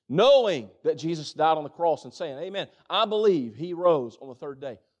 knowing that Jesus died on the cross and saying, amen, I believe He rose on the third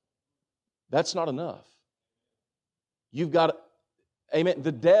day. That's not enough. You've got to, amen.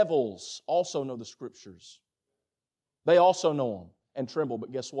 The devils also know the Scriptures. They also know them and tremble,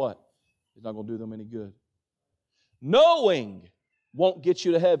 but guess what? It's not going to do them any good. Knowing won't get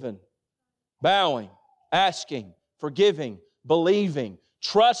you to heaven. Bowing, asking, forgiving, believing,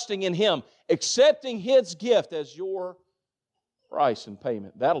 trusting in Him, accepting His gift as your price and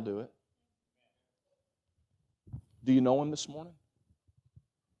payment. That'll do it. Do you know Him this morning?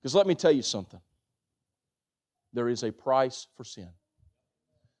 Because let me tell you something. There is a price for sin.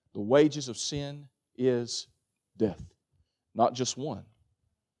 The wages of sin is death. Not just one,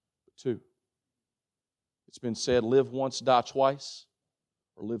 but two. It's been said, live once, die twice,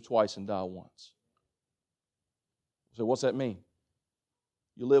 or live twice and die once. So what's that mean?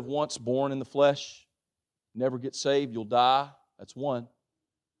 You live once, born in the flesh, never get saved, you'll die. That's one.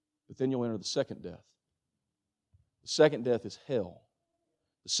 But then you'll enter the second death. The second death is hell.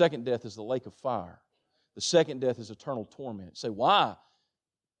 The second death is the lake of fire. The second death is eternal torment. You say, why?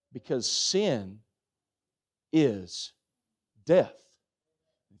 Because sin is death.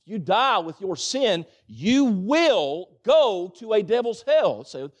 If you die with your sin, you will go to a devil's hell.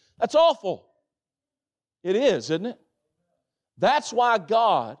 Say, that's awful. It is, isn't it? That's why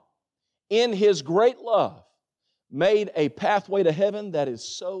God, in His great love, made a pathway to heaven that is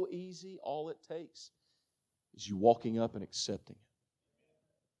so easy. All it takes is you walking up and accepting it.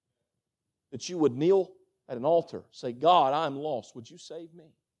 That you would kneel at an altar, say, God, I'm lost. Would you save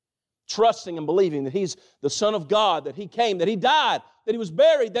me? Trusting and believing that He's the Son of God, that He came, that He died, that He was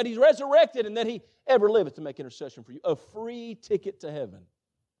buried, that He's resurrected, and that He ever liveth to make intercession for you. A free ticket to heaven.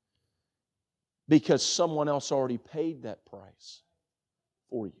 Because someone else already paid that price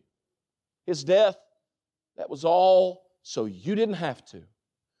for you. His death, that was all so you didn't have to.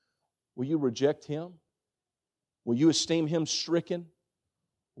 Will you reject Him? Will you esteem Him stricken?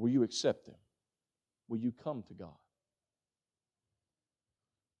 Will you accept Him? Will you come to God?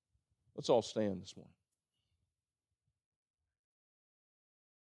 Let's all stand this morning.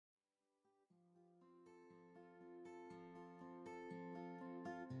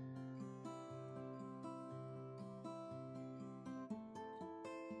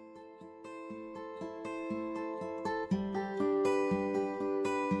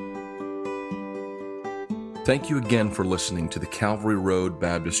 Thank you again for listening to the Calvary Road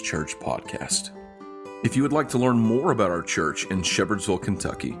Baptist Church podcast. If you would like to learn more about our church in Shepherdsville,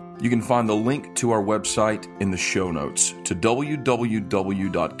 Kentucky, you can find the link to our website in the show notes to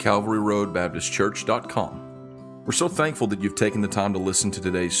www.calvaryroadbaptistchurch.com. We're so thankful that you've taken the time to listen to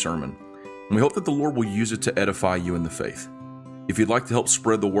today's sermon, and we hope that the Lord will use it to edify you in the faith. If you'd like to help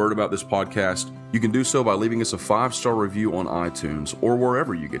spread the word about this podcast, you can do so by leaving us a 5-star review on iTunes or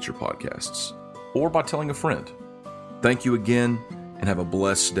wherever you get your podcasts, or by telling a friend. Thank you again, and have a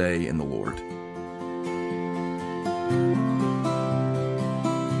blessed day in the Lord.